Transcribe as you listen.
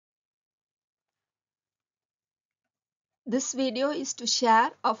This video is to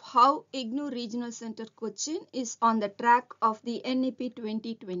share of how IGNOU Regional Centre Cochin is on the track of the NEP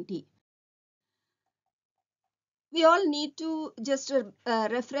 2020. We all need to just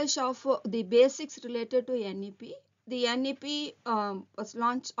refresh of the basics related to NEP. The NEP was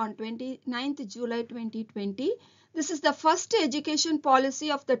launched on 29th July 2020. This is the first education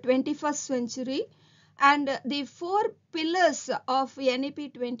policy of the 21st century. And the four pillars of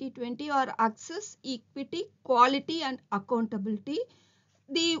NEP 2020 are access, equity, quality, and accountability.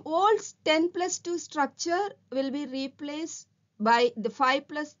 The old 10+2 structure will be replaced by the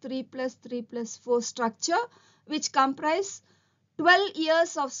 5+3+3+4 structure, which comprise 12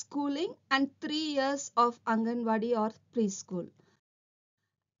 years of schooling and 3 years of Anganwadi or preschool.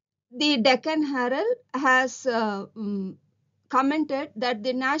 The Deccan Herald has commented that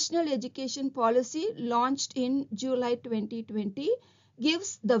the National Education Policy launched in July 2020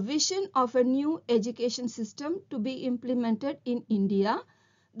 gives the vision of a new education system to be implemented in India.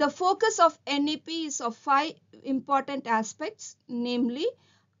 The focus of NEP is of 5 important aspects, namely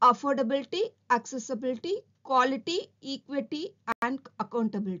affordability, accessibility, quality, equity, and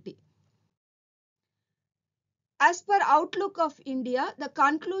accountability. As per Outlook of India, the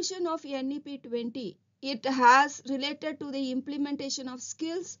conclusion of NEP 20, it has related to the implementation of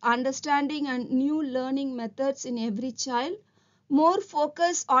skills, understanding, and new learning methods in every child, more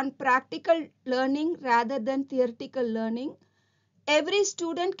focus on practical learning rather than theoretical learning. Every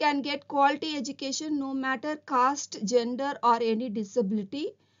student can get quality education no matter caste, gender, or any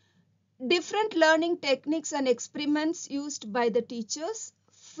disability. Different learning techniques and experiments used by the teachers,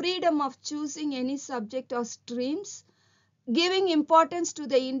 freedom of choosing any subject or streams, giving importance to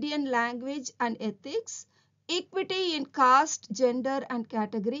the Indian language and ethics, equity in caste, gender, and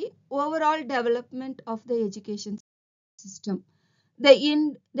category, overall development of the education system. The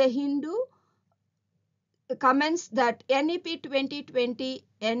Hindu comments that NEP 2020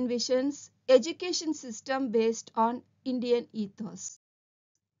 envisions education system based on Indian ethos.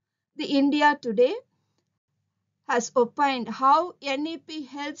 The India Today has opined how NEP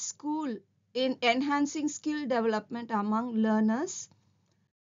helps school in enhancing skill development among learners.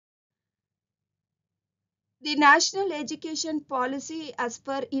 The National Education Policy, as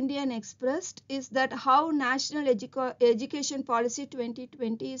per Indian Express, is that how National Education Policy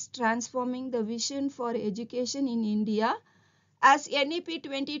 2020 is transforming the vision for education in India. As NEP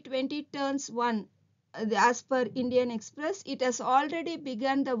 2020 turns 1, as per Indian Express, it has already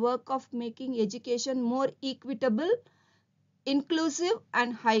begun the work of making education more equitable, inclusive,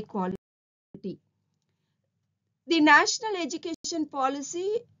 and high quality. The National Education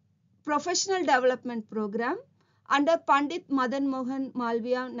Policy Professional Development Program under Pandit Madan Mohan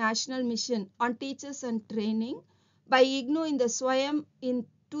Malviya National Mission on Teachers and Training by IGNOU in the SWAYAM in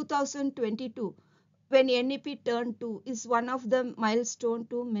 2022, when NEP turned 2, is one of the milestone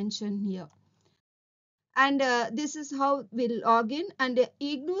to mention here. And this is how we'll log in. And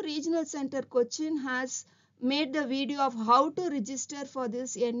IGNOU Regional Centre Cochin has made the video of how to register for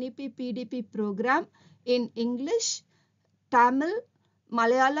this NEP PDP program in English, Tamil,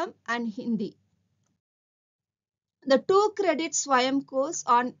 Malayalam, and Hindi. The 2-credit SWAYAM course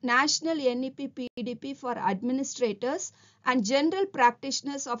on National NEP PDP for administrators and general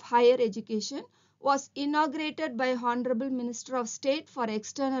practitioners of higher education was inaugurated by Honorable Minister of State for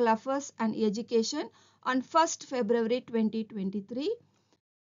External Affairs and Education on 1st February 2023.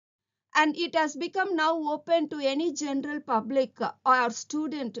 And it has become now open to any general public or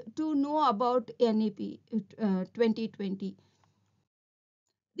student to know about NEP 2020.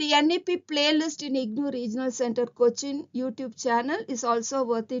 The NEP playlist in IGNOU Regional Centre Cochin YouTube channel is also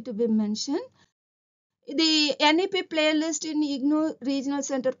worthy to be mentioned. The NEP playlist in IGNOU Regional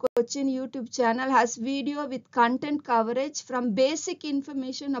Centre Cochin YouTube channel has video with content coverage from basic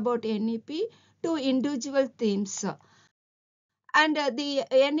information about NEP to individual themes. And the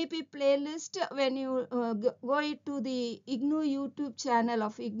NEP playlist, when you go to the IGNOU YouTube channel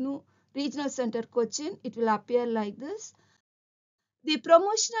of IGNOU Regional Centre Cochin, it will appear like this. The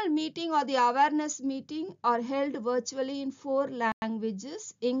promotional meeting or the awareness meeting are held virtually in 4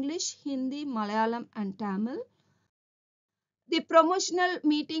 languages: English, Hindi, Malayalam, and Tamil. The promotional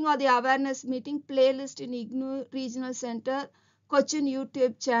meeting or the awareness meeting playlist in IGNOU Regional Centre Cochin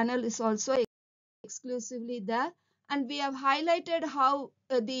YouTube channel is also exclusively there. And we have highlighted how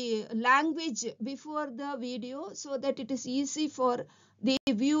the language before the video so that it is easy for the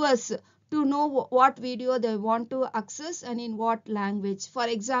viewers to know what video they want to access and in what language. For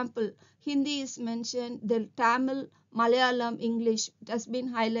example, Hindi is mentioned, the Tamil, Malayalam, English, it has been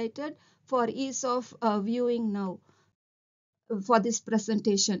highlighted for ease of viewing now for this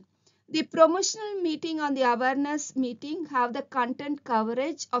presentation. The promotional meeting on the awareness meeting have the content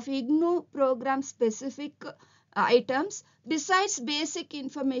coverage of IGNOU program specific items besides basic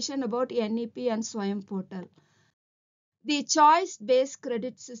information about NEP and SWAYAM portal. The choice-based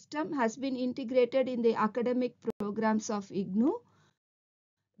credit system has been integrated in the academic programs of IGNOU.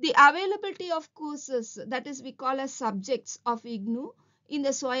 The availability of courses, that is we call as subjects of IGNOU in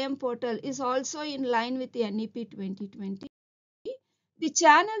the SWAYAM portal, is also in line with the NEP 2020. The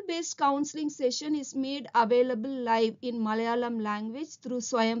channel-based counseling session is made available live in Malayalam language through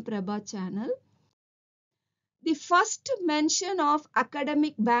Swayam Prabha channel. The first mention of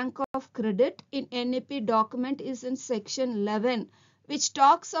academic bank of credit in NEP document is in section 11, which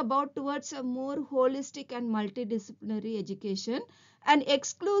talks about towards a more holistic and multidisciplinary education. An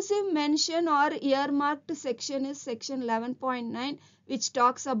exclusive mention or earmarked section is section 11.9, which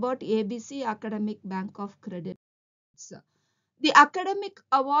talks about ABC Academic Bank of Credit. The academic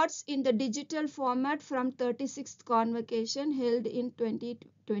awards in the digital format from 36th convocation held in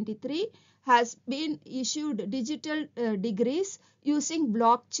 2023 has been issued digital degrees using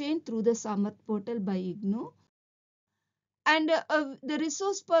blockchain through the Samarth portal by IGNOU. And the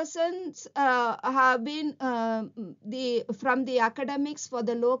resource persons have been from the academics for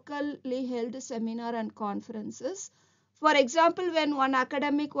the locally held seminar and conferences. For example, when one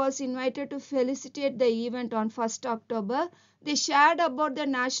academic was invited to felicitate the event on 1st October, they shared about the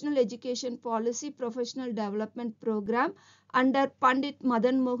National Education Policy Professional Development Program under Pandit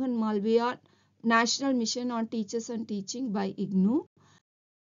Madan Mohan Malviya National Mission on Teachers and Teaching by IGNOU.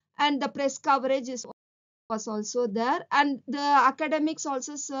 And the press coverage was also there, and the academics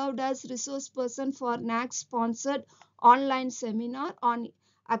also served as resource person for NAC sponsored online seminar on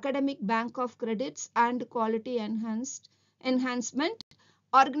academic bank of credits and quality enhancement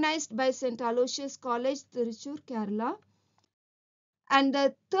organized by St. Aloysius College, Tiruchur, Kerala. And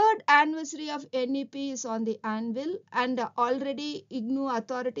the third anniversary of NEP is on the anvil, and already IGNOU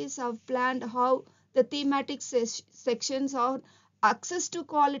authorities have planned how the thematic sections are access to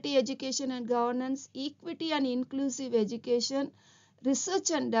quality education and governance, equity and inclusive education, research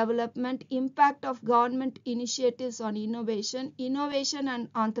and development, impact of government initiatives on innovation, innovation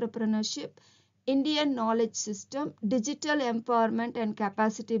and entrepreneurship, Indian knowledge system, digital empowerment and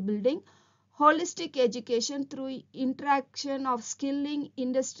capacity building, holistic education through interaction of skilling,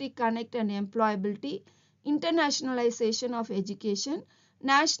 industry connect and employability, internationalization of education,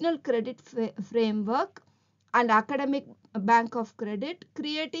 national credit framework, and academic bank of credit,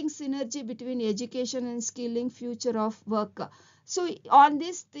 creating synergy between education and skilling, future of work. So on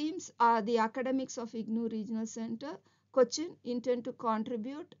these themes, the academics of IGNOU Regional Centre Cochin intend to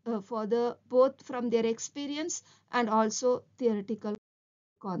contribute further both from their experience and also theoretical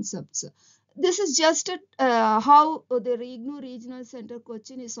concepts. This is just how the IGNOU Regional Centre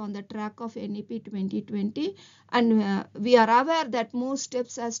Cochin is on the track of NEP 2020, and we are aware that more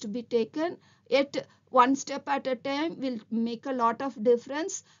steps has to be taken, yet one step at a time will make a lot of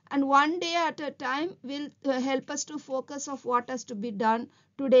difference, and one day at a time will help us to focus of what has to be done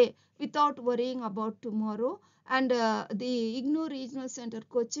today without worrying about tomorrow. And the IGNOU Regional Centre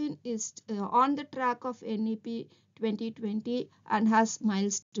Cochin is on the track of NEP 2020 and has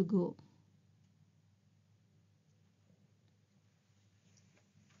miles to go.